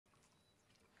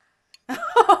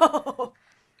Oh.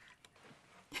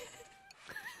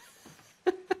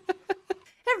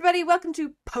 Everybody, welcome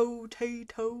to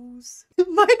Potatoes.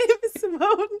 My name is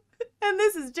Simone, and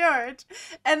this is George,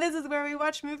 and this is where we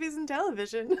watch movies and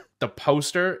television. The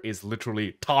poster is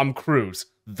literally Tom Cruise,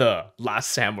 the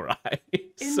Last Samurai.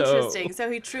 Interesting.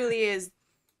 So he truly is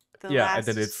the last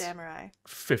and then it's samurai.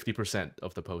 50%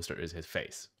 of the poster is his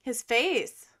face. His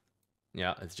face.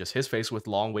 Yeah, it's just his face with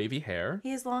long wavy hair.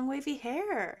 He has long wavy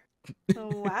hair. Oh,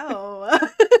 wow.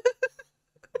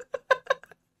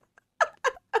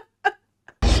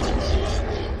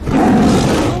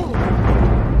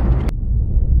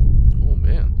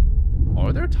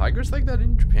 Are there tigers like that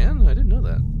in Japan? I didn't know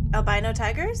that. Albino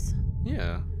tigers?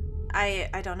 Yeah.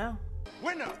 I don't know.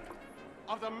 Winner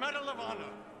of the Medal of Honor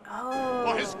Oh.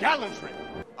 for his gallantry,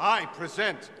 I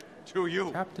present to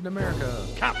you Captain America.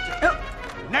 Captain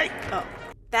Nate. Oh.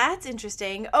 That's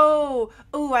interesting. Oh,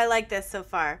 I like this so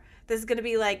far. This is gonna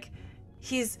be like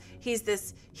he's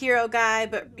this hero guy,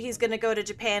 but he's gonna go to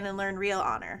Japan and learn real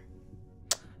honor.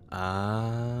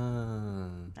 Ah.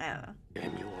 I don't know.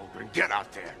 Damn you, Ogren, get out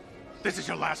there. This is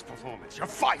your last performance. You're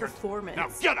fired. Performance. Now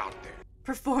get out there.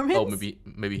 Performance? Oh,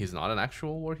 maybe he's not an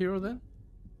actual war hero then?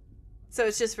 So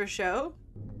it's just for show?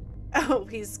 Oh,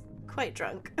 he's quite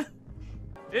drunk.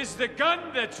 Is the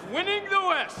gun that's winning the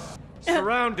West.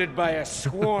 Surrounded by a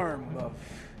swarm of...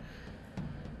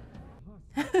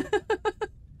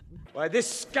 Why, this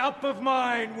scalp of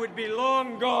mine would be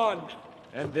long gone.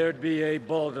 And there'd be a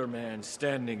bolder man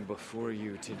standing before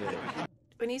you today.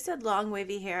 When you said long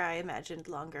wavy hair, I imagined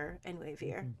longer and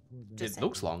wavier. It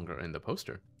looks longer in the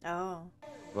poster. Oh.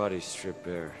 Body strip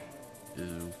bare.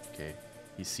 Ooh, okay.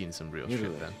 He's seen some real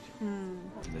shit then.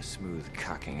 And the smooth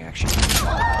cocking action.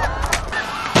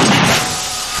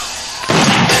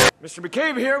 Mr.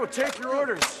 McCabe here will take your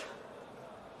orders.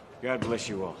 God bless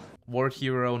you all. War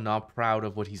hero, not proud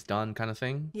of what he's done kind of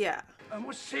thing? Yeah. I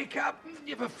must say, Captain,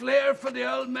 you've a flair for the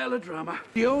old melodrama.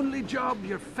 The only job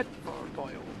you're fit for,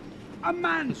 boyo. A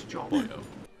man's job.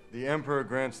 The Emperor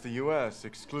grants the U.S.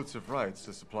 exclusive rights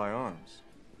to supply arms.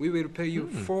 We will pay you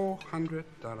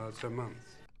 $400 a month.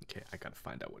 Okay, I gotta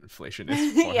find out what inflation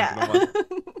is. Yeah. A month.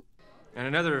 And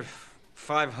another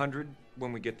 500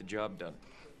 when we get the job done.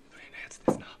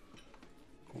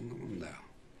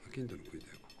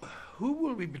 Who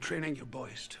will we be training your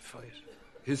boys to fight?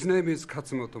 His name is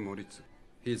Katsumoto Moritsu.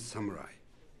 He's samurai.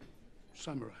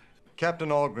 Samurai. Captain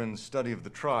Algren's study of the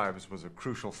tribes was a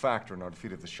crucial factor in our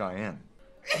defeat of the Cheyenne.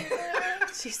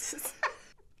 Jesus.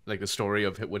 Like the story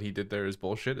of what he did there is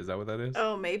bullshit? Is that what that is?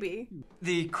 Oh, maybe.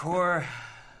 The Corps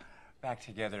back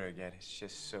together again is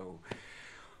just so...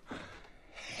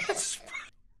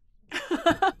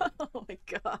 Oh my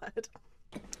god.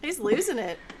 He's losing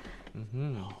it.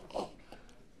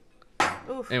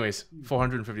 Oof. Anyways,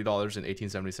 $450 in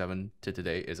 1877 to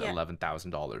today is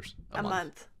 $11,000 a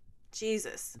month.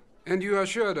 Jesus. And you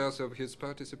assured us of his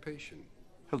participation.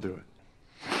 He'll do it.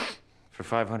 For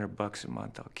 $500 a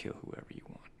month, I'll kill whoever you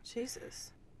want.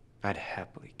 Jesus. I'd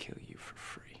happily kill you for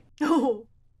free. Oh.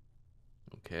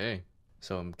 Okay.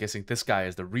 So I'm guessing this guy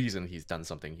is the reason he's done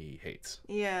something he hates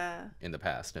Yeah. in the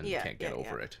past and can't get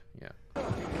over it. Yeah.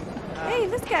 Hey,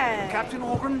 this guy. Captain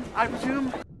Ogren, I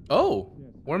presume? Oh,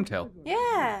 Wormtail.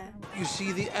 Yeah. You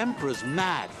see, the Emperor's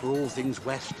mad for all things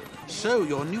Western. So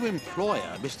your new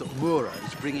employer, Mr. Umura,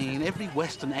 is bringing in every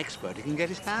Western expert he can get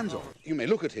his hands on. You may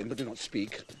look at him, but do not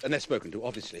speak, unless spoken to,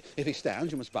 obviously. If he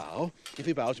stands, you must bow. If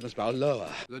he bows, you must bow lower.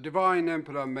 The Divine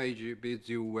Emperor Meiji bids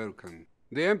you welcome.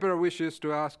 The Emperor wishes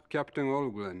to ask Captain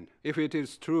Olgren if it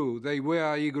is true they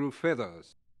wear eagle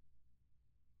feathers.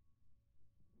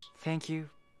 Thank you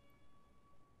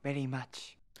very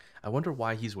much. I wonder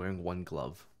why he's wearing one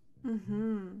glove.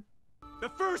 The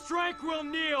first rank will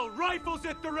kneel, rifles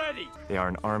at the ready. They are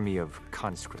an army of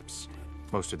conscripts.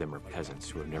 Most of them are peasants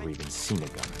who have never even seen a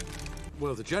gun.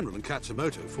 Well, the general and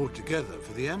Katsumoto fought together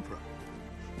for the Emperor.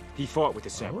 He fought with the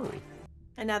samurai.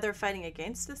 And now they're fighting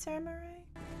against the samurai?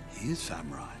 He is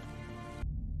samurai.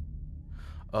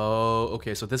 Oh,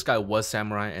 okay. So this guy was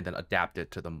samurai and then adapted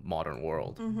to the modern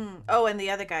world. Oh, and the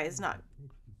other guy is not.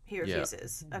 He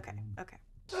refuses. Okay.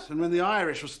 And when the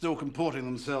Irish were still comporting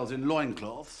themselves in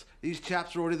loincloths, these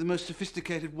chaps were already the most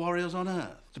sophisticated warriors on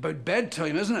earth. It's about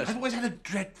bedtime, isn't it? I've always had a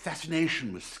dread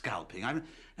fascination with scalping. I've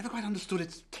never quite understood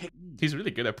its He's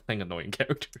really good at playing annoying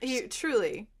characters.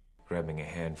 Truly. Grabbing a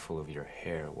handful of your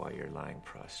hair while you're lying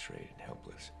prostrate and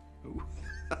helpless.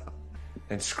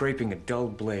 Then scraping a dull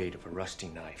blade of a rusty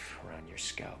knife around your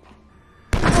scalp.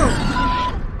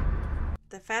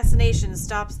 The fascination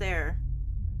stops there.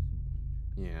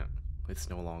 Yeah. It's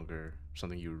no longer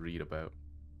something you read about.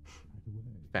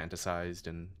 fantasized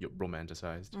and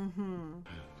romanticized. I'm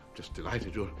just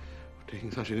delighted you're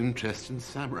taking such an interest in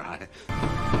samurai. Of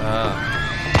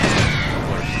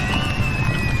course.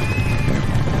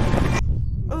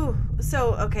 Ooh,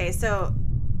 so okay, so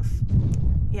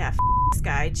yeah, this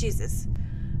guy, Jesus.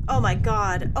 Oh my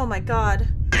god. Oh my god.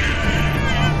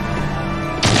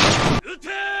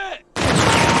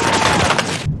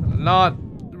 Not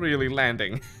really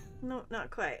landing. No, not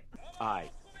quite. Aye.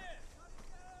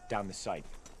 Down the sight.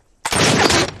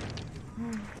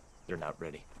 They're not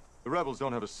ready. The rebels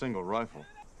don't have a single rifle.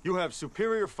 You have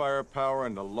superior firepower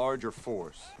and a larger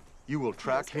force. You will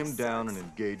track him down and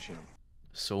engage him.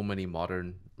 So many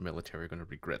modern military are going to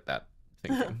regret that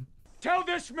thinking. Tell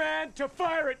this man to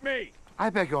fire at me! I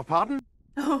beg your pardon?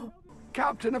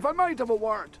 Captain, if I might have a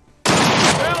word.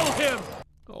 Tell him!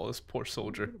 Oh, this poor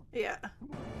soldier. Yeah.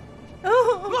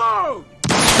 Oh.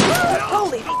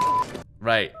 Holy.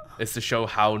 Right. It's to show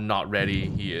how not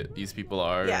ready these people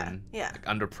are. Yeah, And, yeah. like,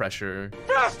 under pressure.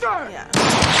 Faster! Yeah.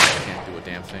 Can't do a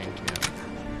damn thing.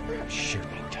 Yeah. Shoot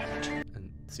me, damn it. And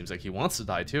it seems like he wants to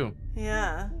die too.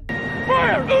 Yeah.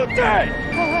 Fire! Lieutenant!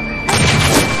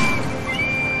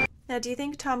 Now, do you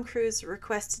think Tom Cruise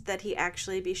requested that he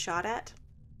actually be shot at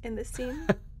in this scene?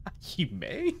 He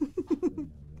may.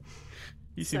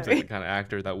 He seems Sorry. like the kind of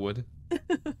actor that would.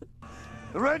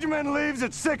 The regiment leaves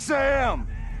at 6 a.m.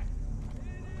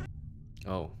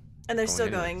 Oh. And they're Going still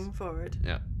anyways. going forward.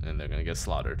 Yeah, and they're gonna get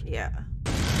slaughtered. Yeah.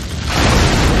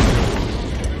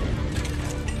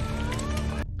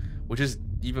 Which is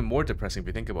even more depressing if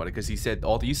you think about it, because he said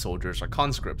all these soldiers are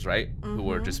conscripts, right?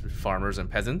 Who are just farmers and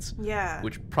peasants. Yeah.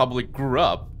 Which probably grew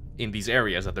up in these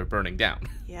areas that they're burning down.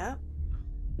 Yeah.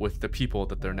 With the people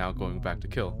that they're now going back to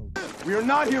kill. We are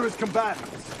not here as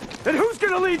combatants. Then who's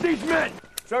gonna lead these men?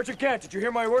 Sergeant Gant, did you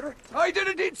hear my order? I did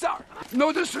indeed, sir.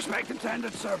 No disrespect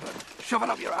intended, sir, but shove it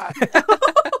up your ass.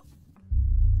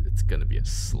 It's gonna be a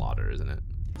slaughter, isn't it?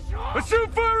 Assume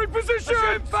firing position!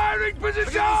 Assume firing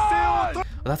position! Well,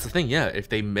 that's the thing, yeah. If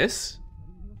they miss,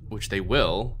 which they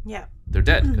will, Yeah. they're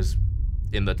dead, because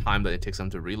in the time that it takes them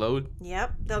to reload.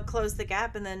 Yep. They'll close the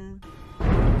gap and then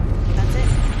that's it.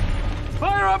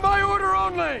 Fire on my order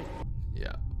only!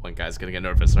 Yeah, one guy's gonna get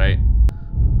nervous, right?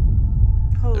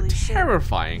 Holy They're shit.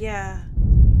 terrifying, Yeah.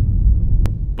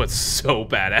 but so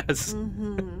badass. Hold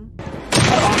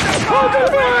your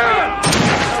fire!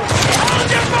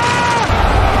 Hold your fire!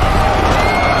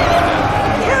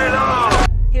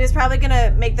 He was probably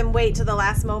gonna make them wait to the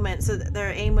last moment so that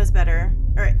their aim was better,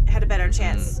 or had a better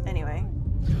chance. Anyway.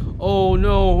 Oh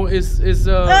no, is his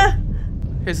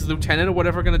lieutenant or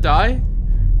whatever gonna die?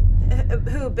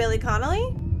 Who? Billy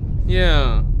Connolly?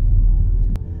 Yeah.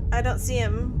 I don't see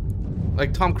him.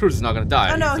 Like, Tom Cruise is not gonna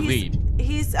die. Oh no, he's the lead.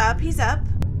 he's up. He's up.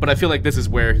 But I feel like this is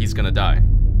where he's gonna die.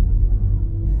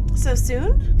 So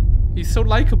soon? He's so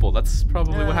likable. That's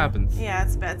probably what happens. Yeah,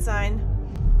 it's a bad sign.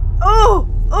 Oh!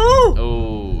 Oh!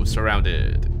 Oh,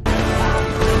 surrounded.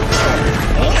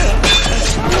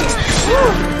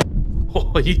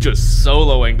 Oh, he just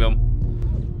soloing them.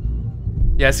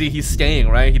 Yeah, see, he's staying,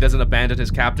 right? He doesn't abandon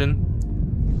his captain.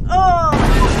 Oh!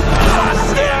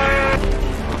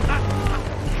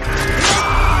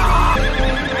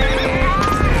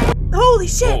 Holy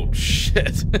shit! Oh,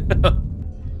 shit.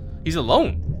 He's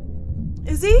alone.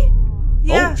 Is he?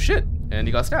 Yeah. Oh, shit. And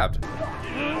he got stabbed.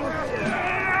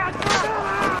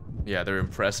 Yeah, they're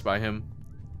impressed by him.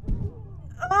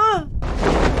 Oh!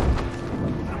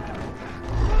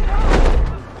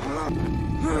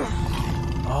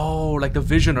 Oh, like the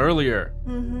vision earlier.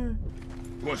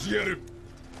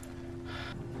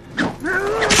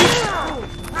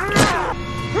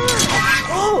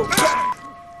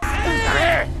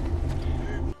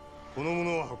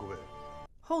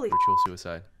 Holy Ritual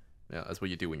suicide. Yeah, that's what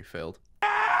you do when you failed.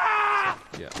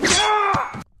 Yeah.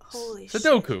 holy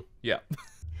Sudoku. Yeah.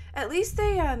 At least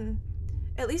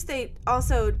they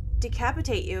also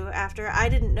decapitate you after. I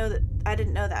didn't know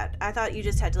that. I thought you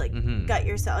just had to like gut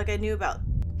yourself. Like I knew about.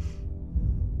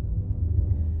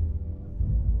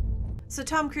 So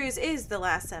Tom Cruise is the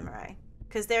last samurai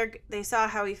because they saw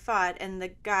how he fought and the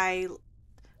guy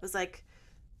was like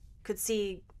could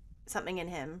see something in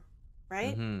him,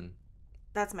 right?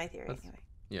 That's my theory anyway.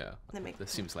 Yeah. That makes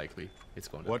This seems likely. It's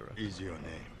going to What Dora. is your name?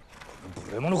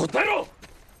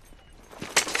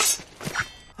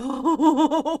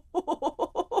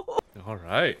 All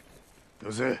right.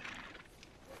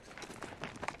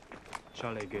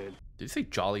 Jolly good. Did you say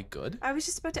jolly good? I was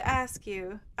just about to ask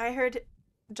you. I heard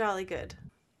jolly good.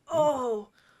 Oh,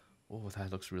 Oh,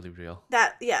 that looks really real.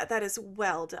 that is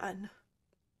well done.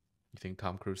 You think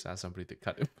Tom Cruise asked somebody to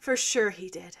cut him? For sure he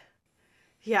did.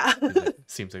 Yeah.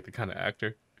 Seems like the kind of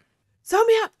actor. Sew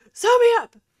me up! Sew me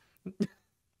up!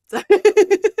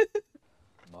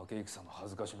 負け戦の恥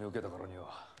ずかしみを受けたからに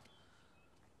は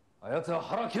あやつは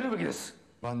腹切るべきです。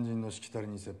万人のしきたり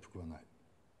に切腹はない。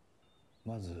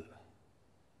まず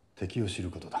敵を知る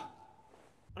ことだ。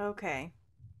 Okay.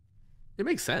 It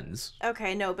makes sense.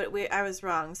 Okay, no, but I was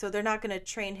wrong. So they're not gonna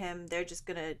train him. They're just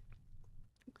gonna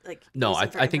like. No, use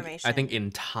him for I information. think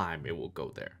in time it will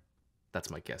go there. That's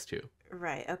my guess too.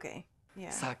 Right. Okay. Yeah.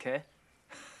 Sake.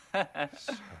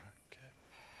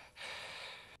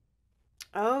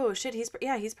 Oh shit! He's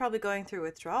probably going through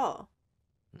withdrawal.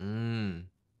 Mm.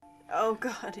 Oh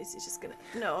god, is he just gonna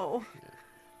no?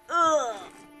 Ugh.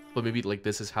 But maybe like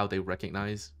this is how they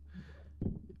recognize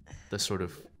the sort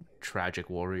of tragic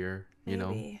warrior, you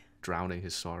know, drowning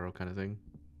his sorrow kind of thing.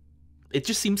 It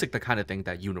just seems like the kind of thing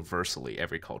that universally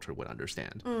every culture would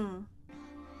understand. Mm.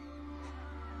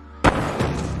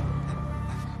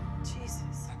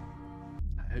 Jesus.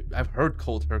 I've heard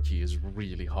cold turkey is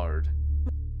really hard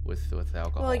with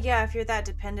alcohol. Well, yeah, if you're that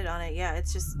dependent on it, yeah,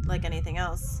 it's just like anything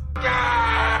else.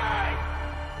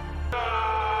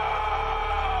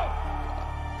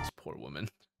 This poor woman.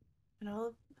 And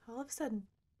all of a sudden,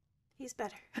 he's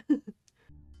better.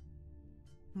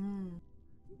 Hmm.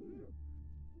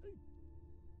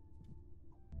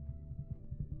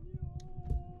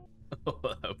 Oh,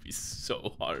 that would be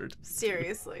so hard.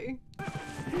 Seriously.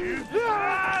 Do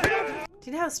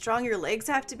you know how strong your legs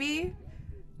have to be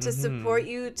to support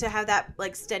you to have that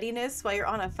like steadiness while you're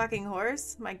on a fucking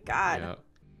horse? My god. Yeah.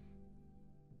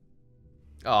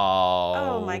 Oh.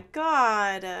 Oh my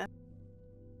god.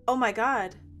 Oh my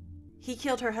god. He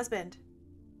killed her husband.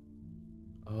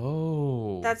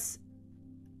 Oh. That's...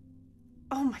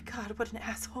 Oh my god, what an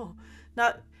asshole.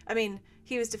 I mean,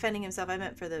 he was defending himself. I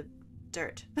meant for the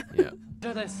dirt. Yeah.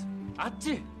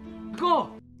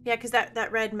 Go! Yeah, because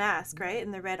that red mask, right?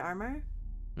 And the red armor?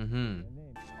 Mm-hmm.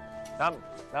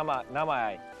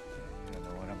 Namai. You don't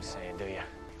know what I'm saying, do you?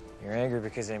 You're angry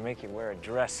because they make you wear a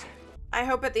dress. I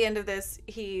hope at the end of this,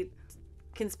 he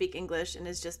can speak English and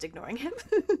is just ignoring him.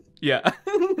 Yeah.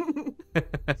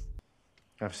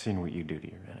 I've seen what you do to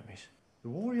your enemies. The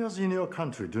warriors in your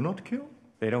country do not kill?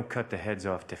 They don't cut the heads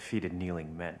off defeated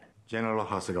kneeling men. General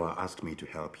Hasegawa asked me to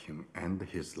help him end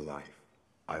his life.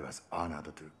 I was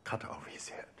honored to cut off his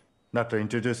head. Not to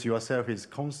introduce yourself is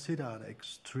considered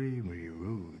extremely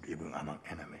rude even among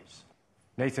enemies.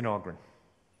 Nathan Ogren.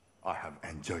 I have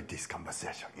enjoyed this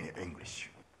conversation in English.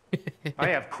 I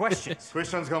have questions.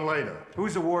 Questions come later.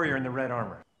 Who's the warrior in the red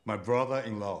armor? My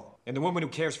brother-in-law. And the woman who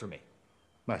cares for me?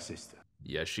 My sister.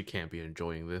 Yeah, she can't be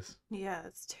enjoying this. Yeah,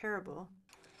 it's terrible.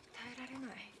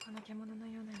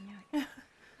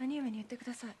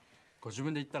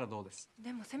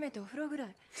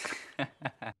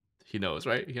 He knows,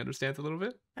 right? He understands a little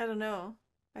bit? I don't know.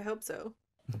 I hope so.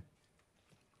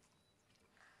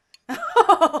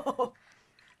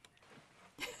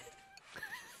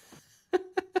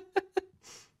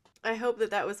 I hope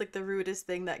that was like the rudest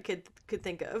thing that kid could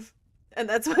think of. And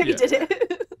that's why he did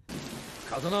it.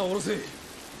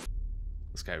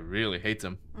 This guy really hates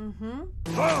him. Mm-hmm.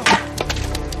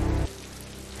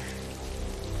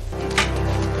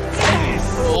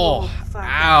 Oh,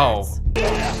 ow.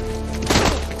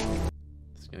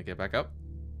 Is he gonna get back up?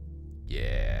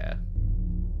 Yeah.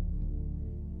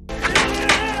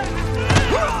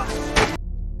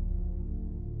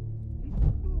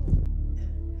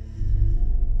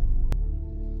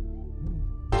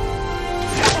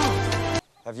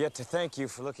 I've yet to thank you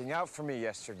for looking out for me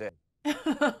yesterday.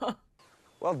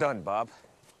 Well done, Bob.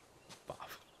 Bob.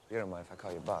 You don't mind if I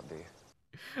call you Bob, do you?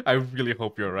 I really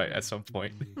hope you're right at some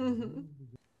point.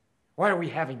 Why are we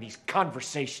having these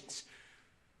conversations?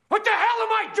 What the hell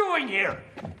am I doing here?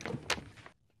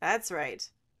 That's right.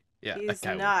 Yeah, he's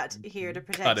not here to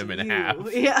protect cut him in half.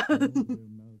 Yeah. Ugh,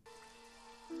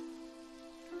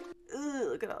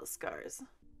 look at all the scars.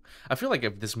 I feel like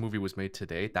if this movie was made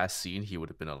today, that scene, he would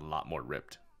have been a lot more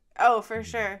ripped. Oh, for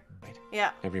sure.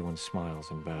 Yeah. Everyone smiles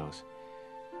and bows.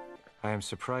 I am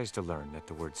surprised to learn that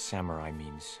the word samurai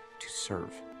means to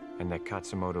serve, and that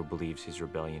Katsumoto believes his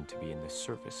rebellion to be in the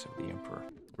service of the Emperor.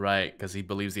 Right, because he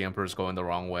believes the Emperor's going the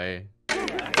wrong way.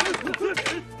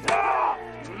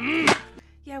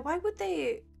 Yeah, why would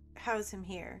they house him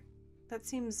here? That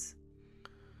seems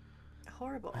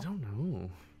horrible. I don't know.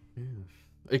 Yeah.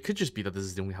 It could just be that this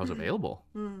is the only house available.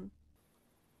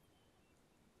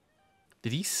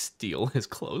 Did he steal his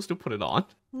clothes to put it on?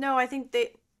 No, I think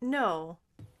they... No.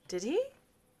 Did he?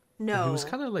 No. He was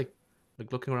kind of like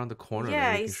looking around the corner. Yeah,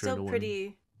 like, he's sure still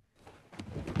pretty...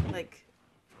 Like...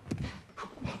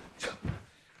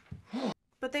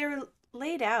 But they were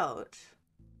laid out.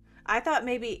 I thought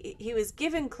maybe he was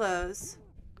given clothes.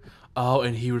 Oh,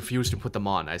 and he refused to put them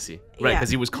on. I see. Right, because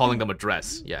he was calling them a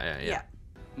dress. Yeah.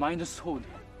 Mind the sword.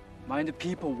 Mind the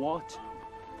people watch.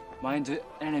 Mind the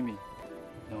enemy.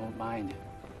 No mind.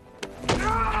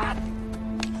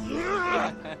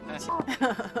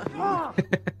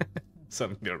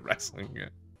 Something they're wrestling. Yeah.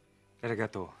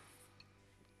 Arigato.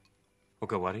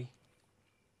 Okawari?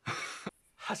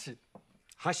 箸。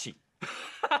箸.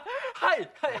 は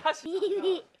い箸。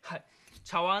はい。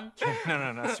茶碗。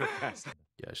 No, so fast.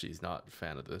 Yeah, she's not a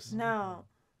fan of this. No.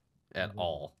 At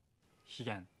all.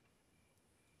 Higan.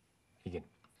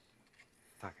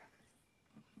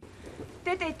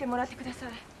 出て行ってもらってくださ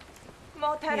い。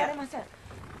もう耐えられません。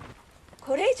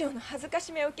これ以上の恥ずか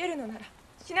しめを受けるのなら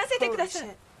死なせてくださ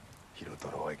い。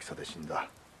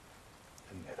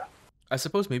I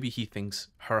suppose maybe he thinks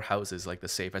her house is like the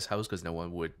safest house because no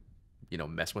one would,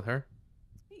 mess with her,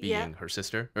 being her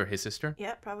sister or his sister.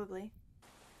 Yeah, probably.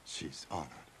 She's honored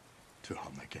to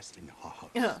have my guest in her house.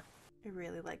 I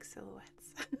really like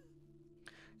silhouettes.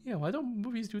 Yeah, why don't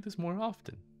movies do this more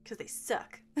often? Because they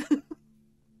suck.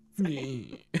 う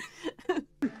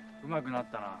まくな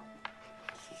ったな。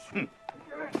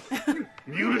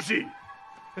許し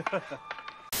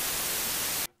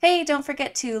Hey, don't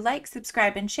forget to like,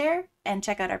 subscribe, and share, and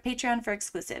check out our Patreon for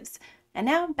exclusives. And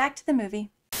now, back to the movie.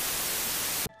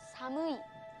 寒い。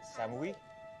寒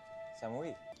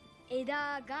い?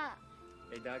 枝が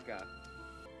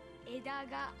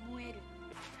燃える。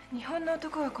日本の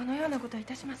男はこのようなことはい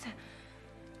たしません。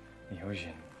日本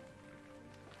人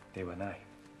ではない。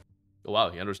 Oh, wow,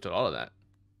 he understood all of that.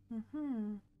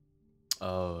 Mm-hmm.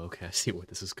 Oh, okay, I see where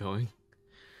this is going.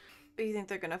 But you think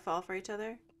they're gonna fall for each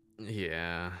other?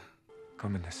 Yeah.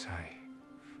 Come in the side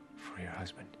for your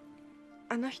husband.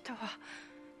 あの人は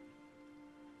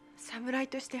侍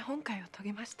として本会を遂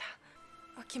げました。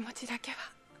お気持ちだけは。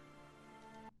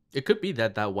It could be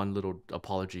that one little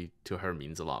apology to her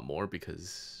means a lot more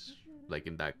because, like,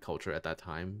 in that culture at that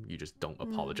time, you just don't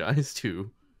apologize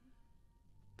to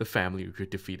the family of your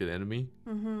defeated enemy.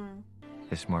 Mm-hmm.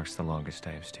 This marks the longest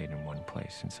I have stayed in one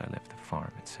place since I left the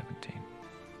farm at 17.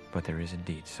 But there is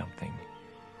indeed something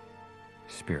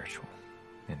spiritual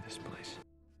in this place.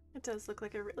 It does look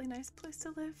like a really nice place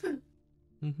to live.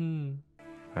 Mm-hmm.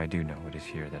 I do know it is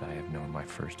here that I have known my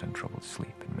first untroubled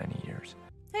sleep in many years.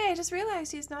 Hey, I just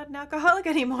realized he's not an alcoholic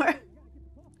anymore.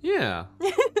 Yeah.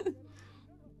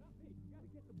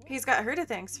 He's got her to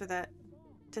thank for that.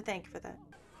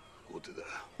 Go to the...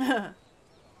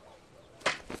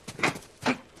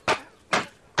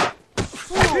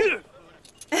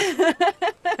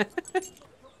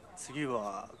 次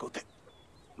は5手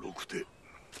6手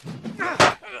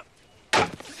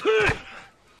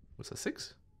What's that,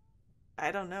 6?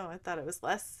 I don't know. I thought it was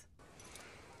less.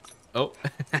 Oh.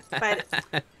 But...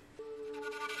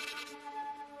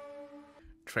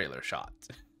 Trailer shot.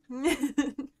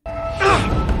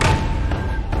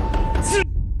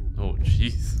 Oh,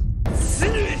 jeez.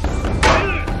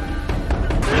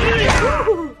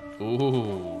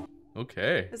 Ooh.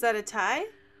 Okay. Is that a tie?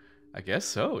 I guess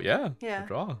so, yeah. Yeah. A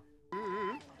draw.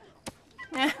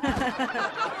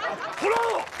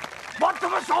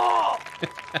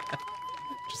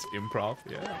 Just improv,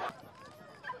 yeah.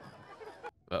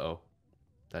 Uh-oh.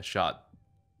 That shot.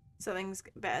 Something's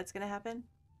bad's gonna happen?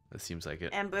 That seems like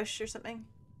it. Ambush or something?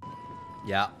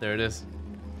 Yeah, there it is.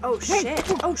 Oh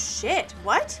shit! Oh shit!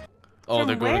 What? Oh, From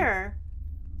they're going... where?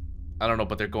 I don't know,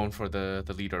 but they're going for the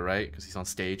leader, right? Because he's on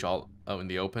stage all out in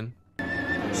the open.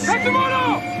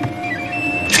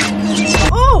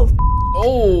 Oh!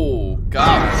 Oh,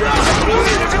 God.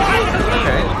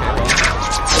 Okay, well.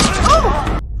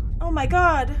 Oh! Oh my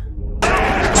God.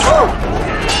 Oh!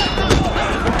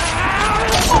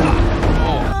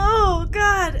 Oh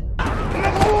God.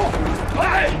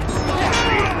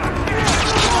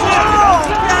 Oh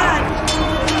God.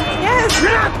 Yes.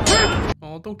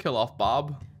 Oh, don't kill off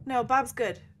Bob. No, Bob's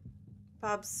good.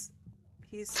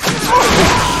 He's...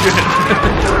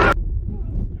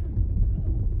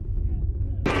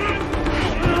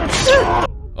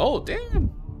 Oh,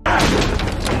 damn.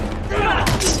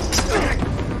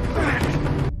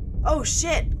 Oh,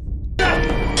 shit.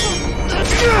 Oh!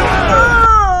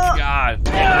 God.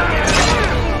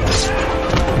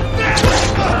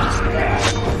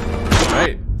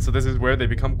 Right, so this is where they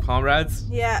become comrades?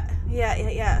 Yeah.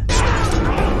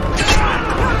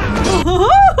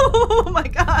 Oh my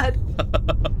God.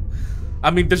 I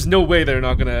mean, there's no way they're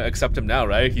not gonna accept him now,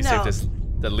 right? He saved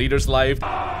the leader's life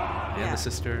and the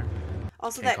sister.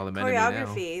 Also, that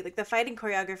choreography, like the fighting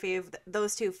choreography of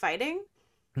those two fighting,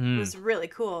 was really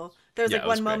cool. There was like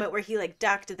one moment where he like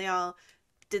ducked and they all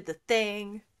did the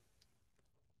thing.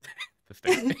 The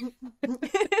thing.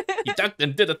 He ducked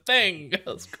and did a thing. That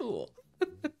was cool.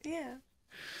 Yeah.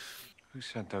 Who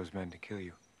sent those men to kill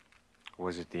you?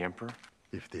 Was it the Emperor?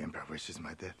 If the Emperor wishes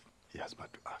my death, he has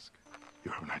but to ask.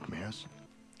 You have nightmares?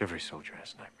 Every soldier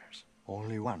has nightmares.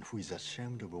 Only one who is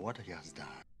ashamed of what he has done.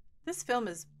 This film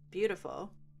is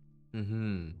beautiful.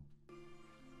 Mm-hmm.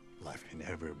 Life in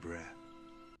every breath.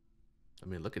 I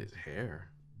mean, look at his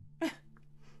hair.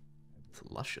 It's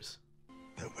luscious.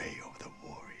 The way of the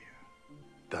warrior.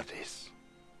 That is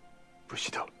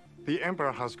Bushido. The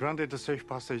Emperor has granted a safe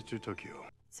passage to Tokyo.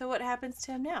 So what happens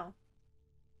to him now?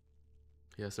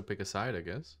 He has to pick a side, I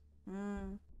guess.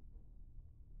 Mm.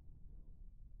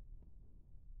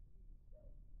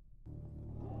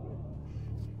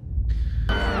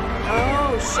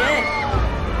 Oh, shit.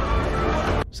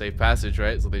 Safe passage,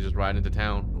 right? So they just ride into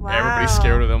town. Wow. Everybody's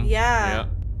scared of them. Yeah.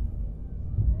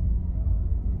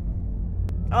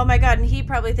 Oh my god, and he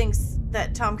probably thinks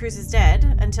that Tom Cruise is dead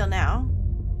until now.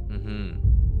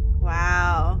 Mm-hmm.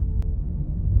 Wow.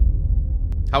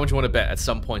 How much you want to bet at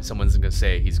some point someone's gonna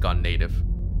say he's gone native?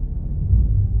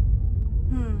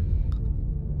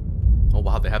 Oh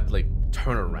wow, they have to like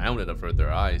turn around and avert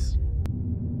their eyes.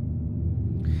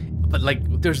 But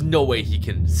like, there's no way he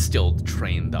can still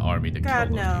train the army to kill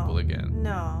those people again.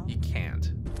 No. He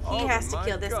can't. He has to my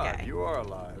kill this God, guy. You are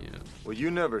alive. Yeah. Well,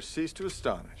 you never cease to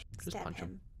astonish. Just punch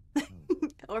him.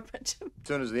 Or punch him. As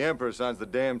soon as the Emperor signs the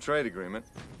damn trade agreement,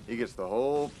 he gets the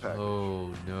whole package.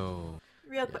 Oh no.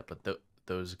 Real quick. But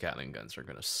those Gatling guns are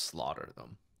gonna slaughter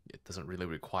them. It doesn't really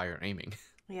require aiming.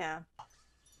 Yeah.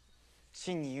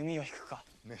 真に弓を引くか。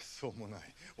めっそうもない。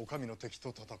お上の敵と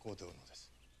戦おうというのです。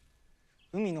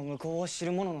海の向こうを知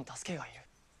る者の助けがいる。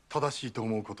正しいと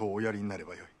思うことをおやりになれ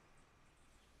ばよい。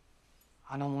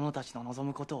あの者たちの望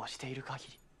むことをしている限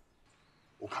り。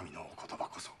お上のお言葉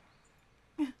こそ。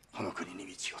この国に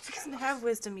道をつける Doesn't have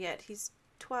wisdom yet. He's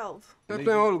 12. Captain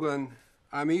Olgren,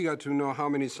 I'm eager to know how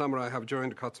many samurai have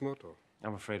joined Katsumoto.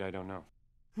 I'm afraid I don't know.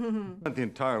 Spent the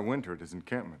entire winter at his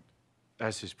encampment.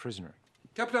 As his prisoner.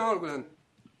 Captain Olgren,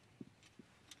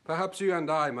 perhaps you and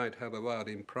I might have a word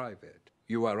in private.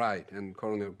 You are right, and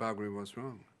Colonel Bagri was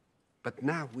wrong. But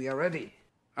now we are ready.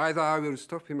 Either I will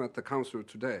stop him at the council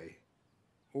today,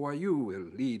 or you will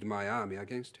lead my army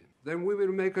against him. Then we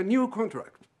will make a new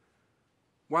contract.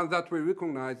 One that will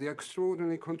recognize the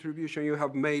extraordinary contribution you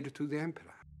have made to the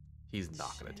Emperor. He's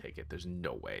not gonna take it. There's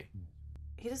no way.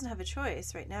 He doesn't have a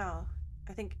choice right now.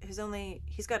 I think he's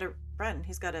got to run.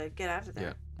 He's got to get out of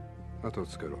there. Yeah. 後を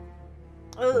つけろ。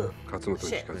 Oh, 勝本に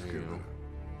近づけるなら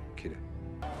切れ。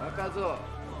中蔵、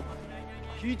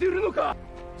聞いてるのか？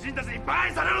人たちにバ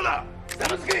イされるのだ。下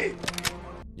の付き。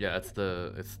 Yeah, it's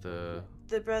the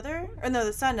the brother? Or no,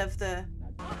 the son of the...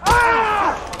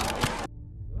 Ah!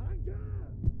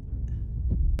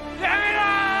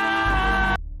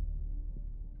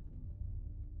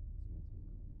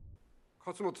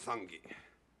 勝本参議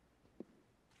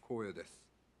光栄です。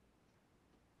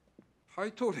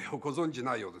配当例をご存じ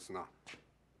ないようですな。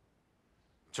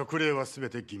勅令はすべ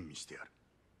て吟味してある。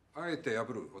あえて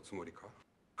破るおつもりか。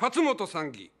勝本参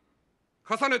議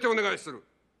重ねてお願いする。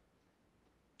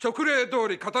勅令通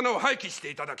り刀を廃棄して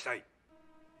いただきたい。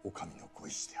お上のご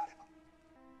意志であれ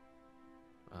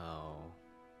ば。Oh,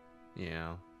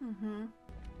 yeah.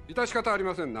 致し方あり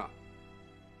ませんな。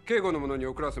警護の者に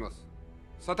送らせます。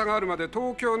沙汰があるまで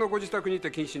東京のご自宅に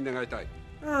て謹慎願いたい。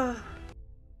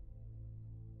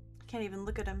Can't even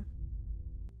look at him.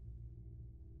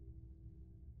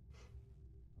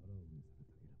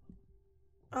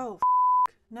 Oh,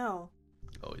 no.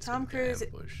 Oh, he's Tom Cruise.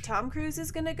 Tom Cruise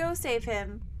is gonna go save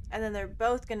him, and then they're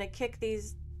both gonna kick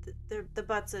the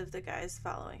butts of the guys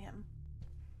following him.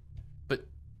 But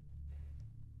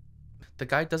the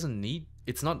guy doesn't need.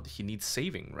 It's not he needs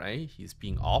saving, right? He's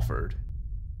being offered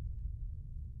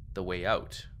the way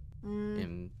out,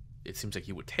 and it seems like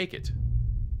he would take it.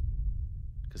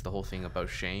 Because the whole thing about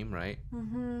shame, right?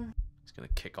 He's gonna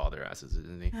kick all their asses,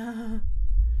 isn't he?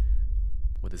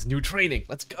 With his new training.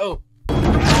 Let's go.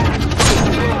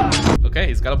 Okay,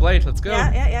 he's got a blade. Let's go.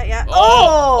 Yeah.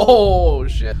 Oh! Oh,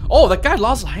 shit. Oh, that guy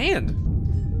lost a hand.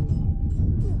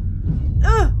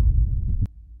 Oh,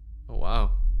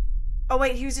 wow. Oh,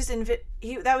 wait, he was just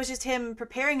that was just him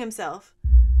preparing himself.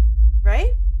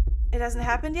 Right? It hasn't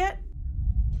happened yet?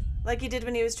 Like he did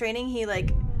when he was training, he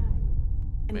like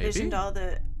envisioned all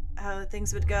how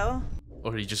things would go.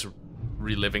 Or he just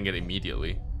reliving it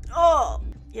immediately. Oh!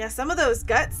 Yeah, some of those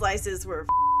gut slices were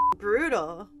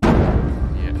brutal.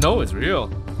 Yeah. No, it's real.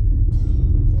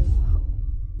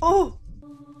 Oh!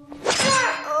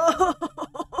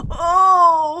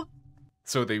 Oh!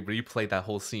 So they replayed that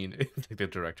whole scene. The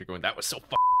director going, that was so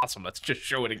awesome. Let's just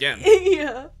show it again.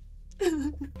 Yeah.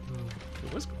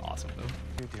 It was awesome though.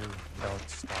 You do. Don't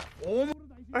stop.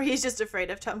 Or he's just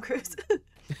afraid of Tom Cruise.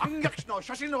 Oh,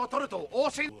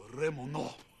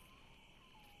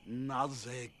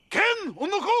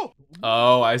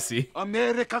 I see.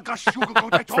 President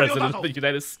of the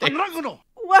United States.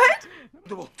 What?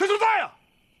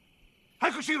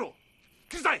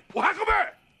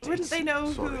 Wouldn't they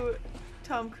know who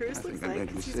Tom Cruise looks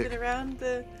like? 'Cause he's been around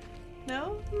the...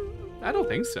 No? I don't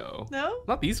think so. No?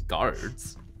 Not these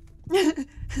guards.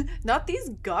 Not these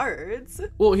guards.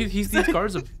 Well, he's these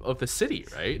guards of the city,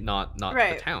 right? Not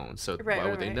Right. the town. So Right,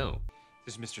 why would they right. know?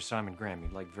 This is Mr. Simon Graham.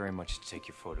 He'd like very much to take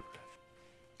your photograph.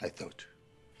 I thought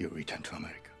you returned to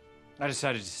America. I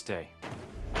decided to stay.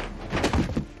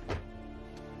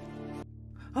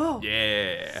 Oh.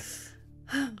 Yeah.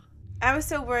 I was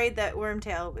so worried that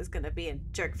Wormtail was gonna be a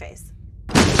jerk face.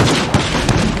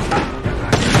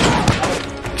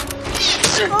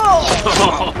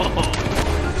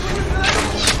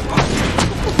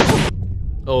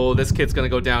 Oh, this kid's gonna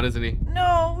go down, isn't he?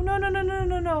 No, no, no, no, no,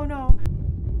 no, no, no.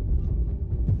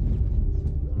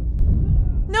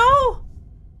 No!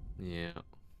 Yeah.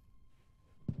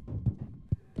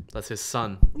 That's his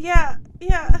son. Yeah,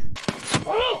 yeah.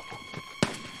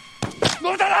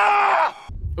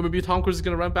 Or maybe Tom Cruise is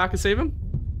gonna run back and save him?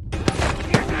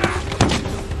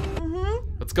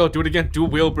 Mm-hmm. Let's go, do it again. Do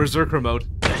wheel berserker mode.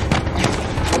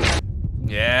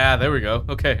 Yeah, there we go.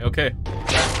 Okay, okay.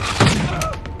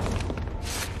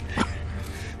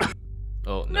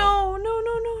 Oh, no. No, no,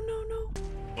 no, no, no, no.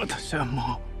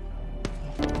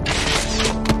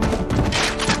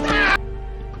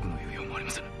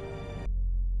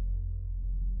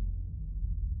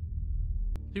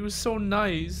 He was so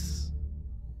nice.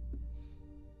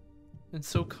 And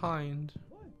so kind.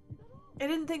 I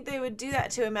didn't think they would do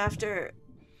that to him after...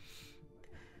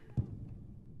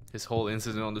 His whole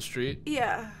incident on the street?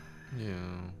 Yeah.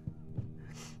 Yeah.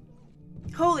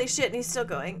 Holy shit, and he's still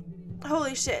going.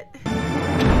 Holy shit.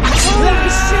 Holy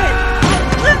shit!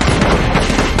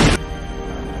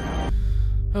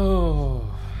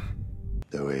 Oh.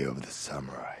 The way of the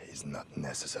samurai is not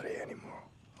necessary anymore.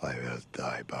 I will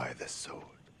die by the sword.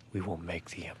 We will make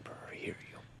the Emperor hear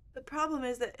you. The problem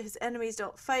is that his enemies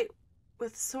don't fight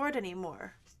with sword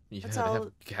anymore. Yeah, It's they all...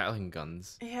 have Gatling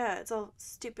guns. Yeah, it's all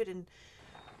stupid and...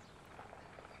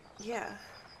 Yeah.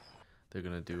 They're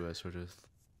gonna do a sort of,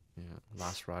 yeah,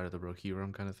 last ride of the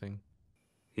Rohirrim kind of thing.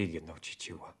 ヒゲの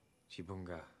父は自分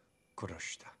が殺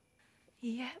した。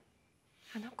いいえ、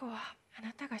あの子はあ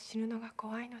なたが死ぬのが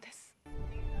怖いのです。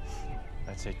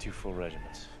 I'd say 2 full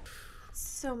regiments.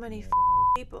 So many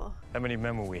people. How many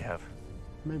men will we have?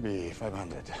 Maybe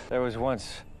 500. There was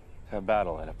once a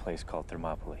battle at a place called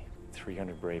Thermopylae.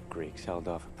 300 brave Greeks held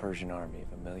off a Persian army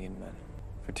of 1 million men.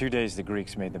 For 2 days, the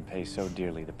Greeks made them pay so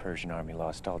dearly the Persian army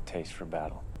lost all taste for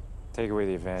battle. Take away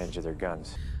the advantage of their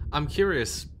guns. I'm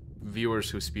curious,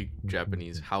 viewers who speak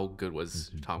Japanese, how good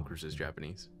was Tom Cruise's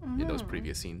Japanese in those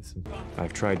previous scenes?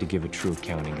 I've tried to give a true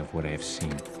accounting of what I have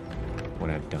seen,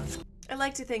 what I've done. I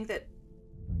like to think that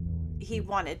he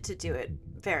wanted to do it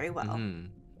very well.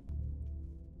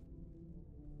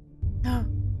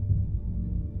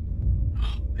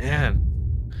 Man.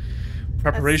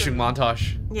 Preparation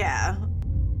montage. Yeah.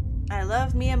 I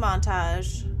love me a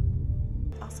montage.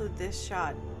 Also, this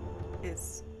shot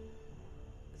is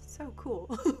so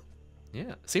cool.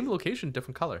 Yeah. Same location,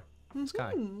 different color.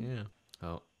 Sky. Yeah.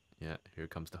 Oh, yeah. Here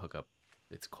comes the hookup.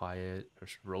 It's quiet. Her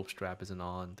rope strap isn't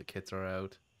on. The kids are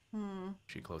out.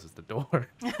 She closes the door.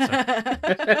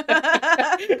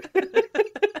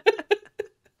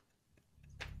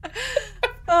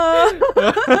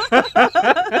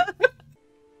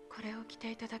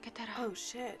 Oh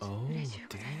shit. Oh,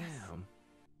 damn.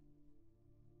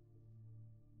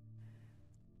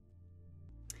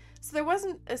 So there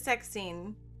wasn't a sex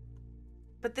scene,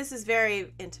 but this is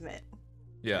very intimate.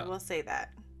 Yeah. I will say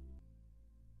that.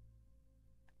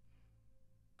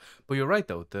 But you're right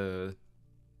though, the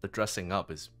dressing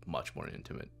up is much more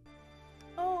intimate.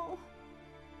 Oh.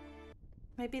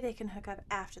 Maybe they can hook up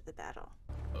after the battle.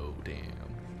 Oh damn.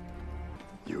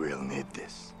 You will need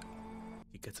this.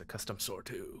 He gets a custom sword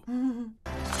too.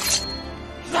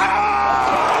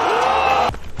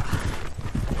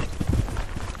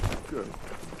 Good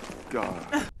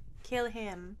God. Kill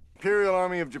him. Imperial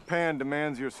Army of Japan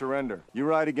demands your surrender. You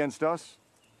ride against us,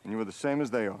 and you are the same as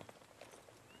they are.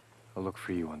 I'll look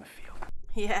for you on the field.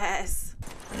 Yes.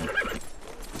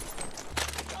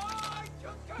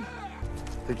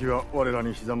 敵は我ら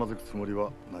にひざまずくつもり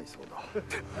はないそうだ。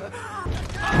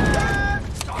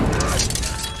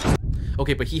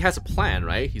 Okay, but he has a plan,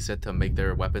 right? He said to make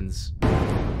their weapons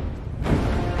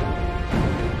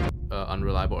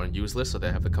unreliable or useless, so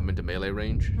they have to come into melee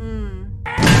range.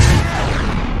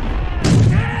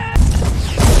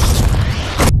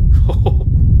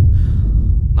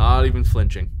 Not even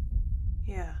flinching.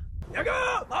 Yeah.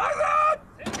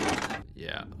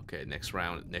 Yeah, okay, next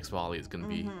volley is gonna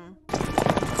be...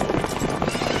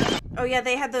 Oh yeah,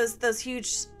 they had those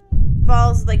huge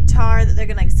balls like tar that they're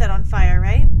gonna like set on fire,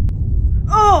 right?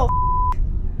 Oh!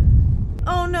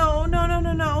 Oh no.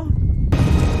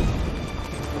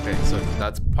 Okay, so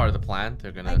that's part of the plan.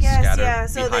 They're gonna guess, scatter yeah,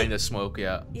 so behind the smoke,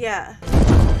 yeah. Yeah.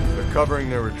 They're covering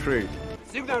their retreat.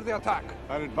 Signal the attack.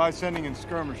 I'd advise sending in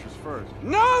skirmishers first.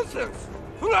 Nonsense!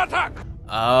 Full attack!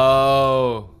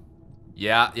 Oh.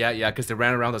 Yeah, because they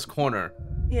ran around this corner.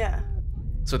 Yeah.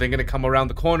 So they're gonna come around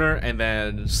the corner and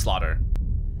then slaughter.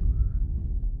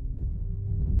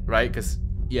 Right? Because,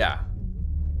 yeah.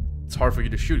 It's hard for you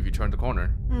to shoot if you turn the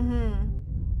corner.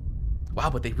 Wow,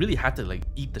 but they really had to like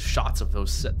eat the shots of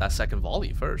that second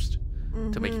volley first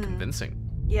to make it convincing.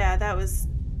 Yeah, that was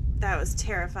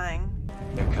terrifying.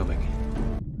 They're coming.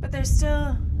 But they're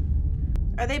still...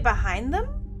 Are they behind them?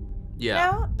 Yeah,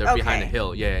 now? they're behind a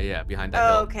hill. Yeah, behind that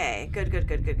hill. Okay, good.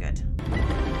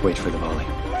 Wait for the volley.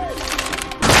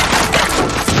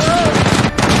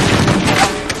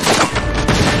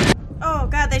 Oh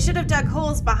god, they should have dug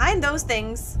holes behind those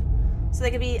things so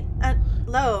they could be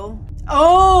low.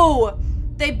 Oh!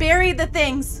 They buried the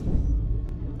things.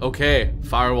 Okay,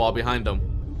 firewall behind them.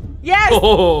 Yes!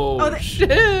 Oh, shit!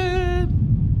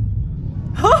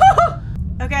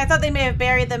 Okay, I thought they may have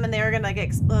buried them and they were gonna like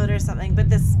explode or something, but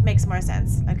this makes more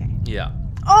sense. Okay. Yeah.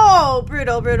 Oh,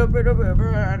 brutal.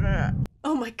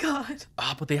 Oh my god.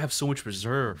 Ah, but they have so much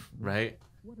reserve, right?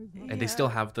 And they still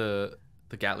have the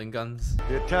Gatling guns.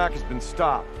 The attack has been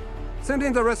stopped. Send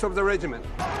in the rest of the regiment.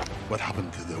 What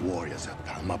happened to the warriors at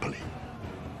Thermopylae?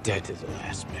 Dead to the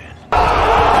last man.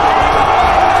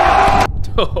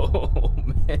 Oh,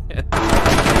 man.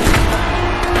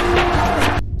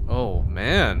 Oh,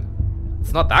 man.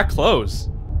 It's not that close.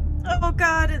 Oh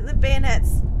god, and the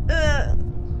bayonets.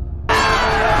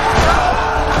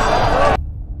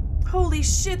 Holy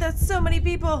shit, that's so many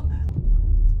people.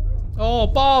 Oh,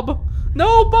 Bob.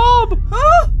 No, Bob.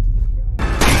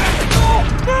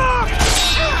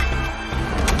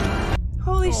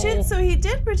 Holy shit, so he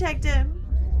did protect him.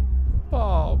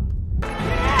 Bob.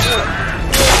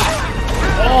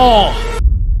 Oh.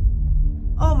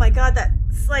 Oh my god, that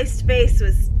sliced face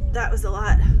that was a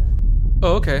lot.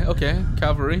 Oh, okay.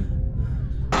 Cavalry.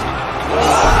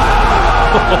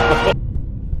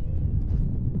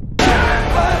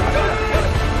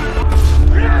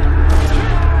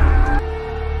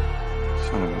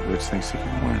 Son of a bitch thinks he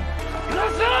can win.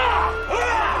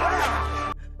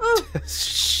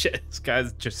 Shit, this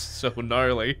guy's just so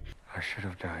gnarly. I should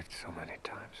have died so many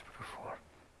times before.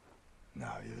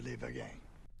 Now you live again.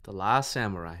 The Last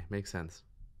Samurai. Makes sense.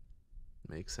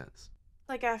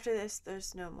 Like after this,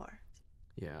 there's no more.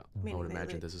 Yeah, I would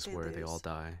imagine this is where they all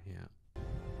die. Yeah.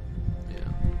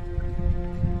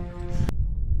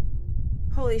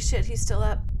 Holy shit, he's still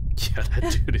up. Yeah,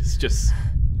 that dude is just...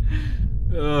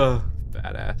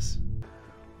 badass.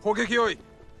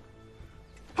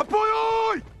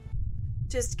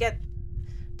 Just get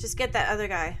that other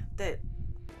guy that...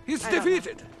 He's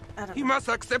defeated. He must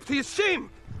accept his shame.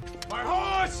 My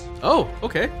horse! Oh,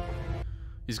 okay.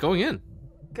 He's going in.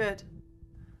 Good.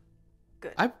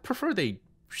 I prefer they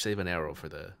save an arrow for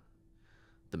the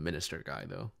minister guy,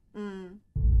 though.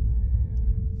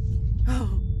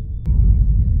 Oh.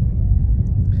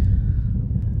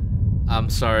 I'm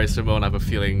sorry, Simone. I have a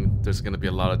feeling there's going to be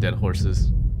a lot of dead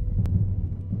horses.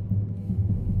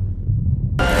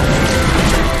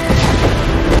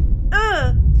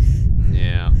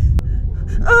 Yeah.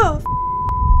 Oh.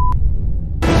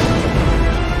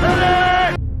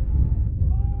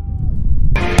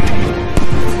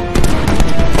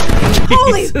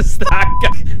 Holy Jesus, that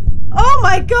guy. Oh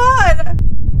my god!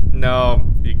 No.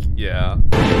 Yeah.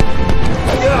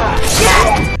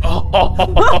 Yes! Oh.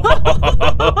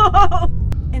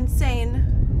 Insane.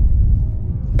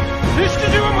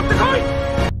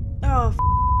 Oh.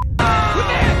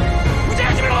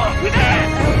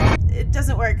 It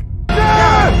doesn't work. No.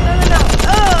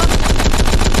 Oh.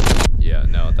 Yeah,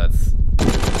 no, that's...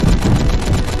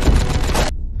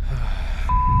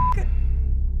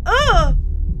 Oh.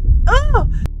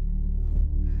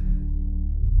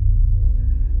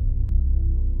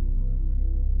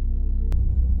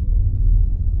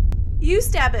 You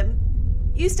stab him.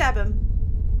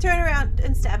 Turn around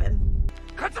and stab him.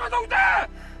 I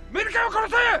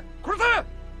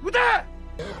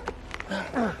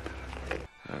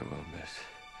will miss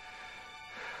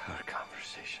our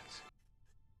conversations.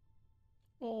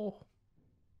 Oh.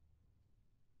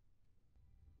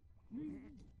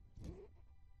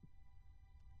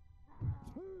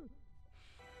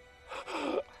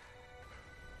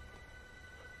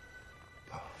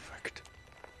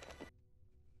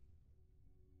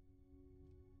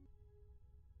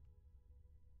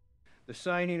 The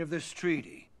signing of this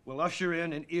treaty will usher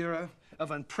in an era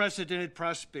of unprecedented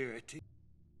prosperity.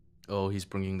 Oh, he's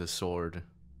bringing the sword.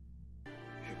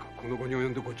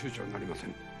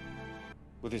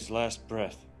 With his last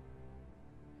breath,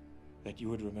 that you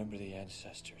would remember the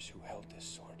ancestors who held this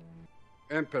sword.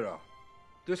 Emperor,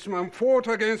 this man fought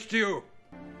against you.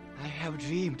 I have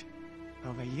dreamed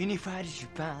of a unified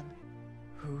Japan.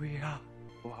 Who we are,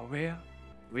 or where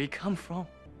we come from.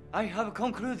 I have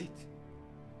concluded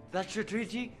that the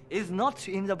treaty is not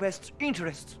in the best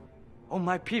interest of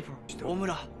my people.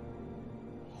 Omura,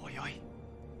 もうよい。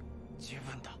十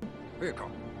分だ。陛下、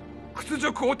屈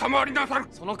辱を賜りなさる。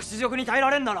その屈辱に耐えら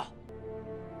れんなら、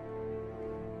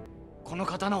この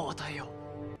刀を与えよ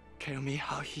う。Tell me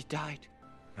how he died.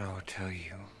 I will tell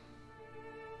you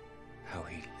how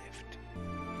he lived.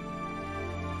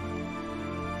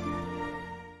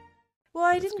 Well,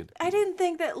 I didn't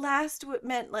think that last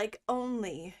meant like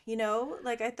only, you know?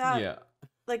 Like I thought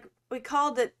like we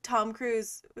called it Tom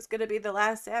Cruise was going to be the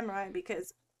last samurai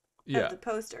because of the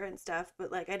poster and stuff,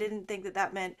 but like I didn't think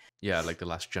that meant like the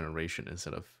last generation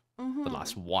instead of the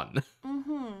last one.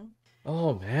 Mm-hmm.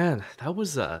 Oh man, that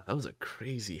was a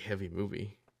crazy heavy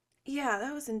movie. Yeah,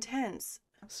 that was intense.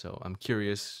 So I'm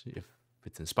curious if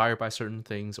it's inspired by certain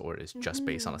things or it's just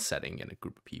based on a setting and a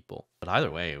group of people. But either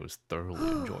way, it was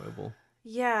thoroughly enjoyable.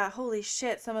 Yeah, holy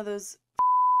shit, some of those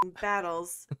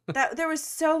battles. That there was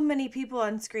so many people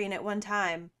on screen at one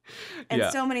time. And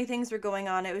so many things were going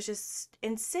on. It was just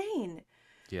insane.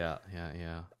 Yeah.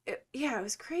 It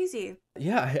was crazy.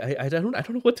 Yeah, I don't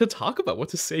know what to talk about, what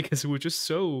to say, because it was just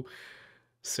so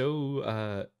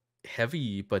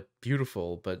heavy but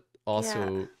beautiful, but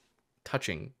also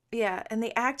touching. Yeah, and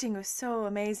the acting was so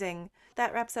amazing.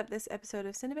 That wraps up this episode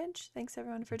of Cinebinge. Thanks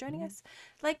everyone for joining us.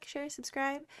 Like, share,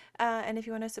 subscribe, and if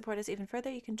you want to support us even further,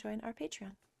 you can join our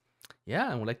Patreon. Yeah,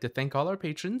 and we'd like to thank all our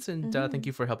patrons, and thank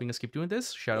you for helping us keep doing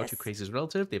this. Shout out to Crazy's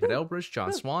Relative, David Elbridge,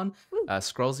 John Swan,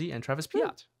 Scrollsy, and Travis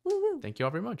Piat. Thank you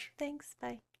all very much. Thanks.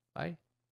 Bye. Bye.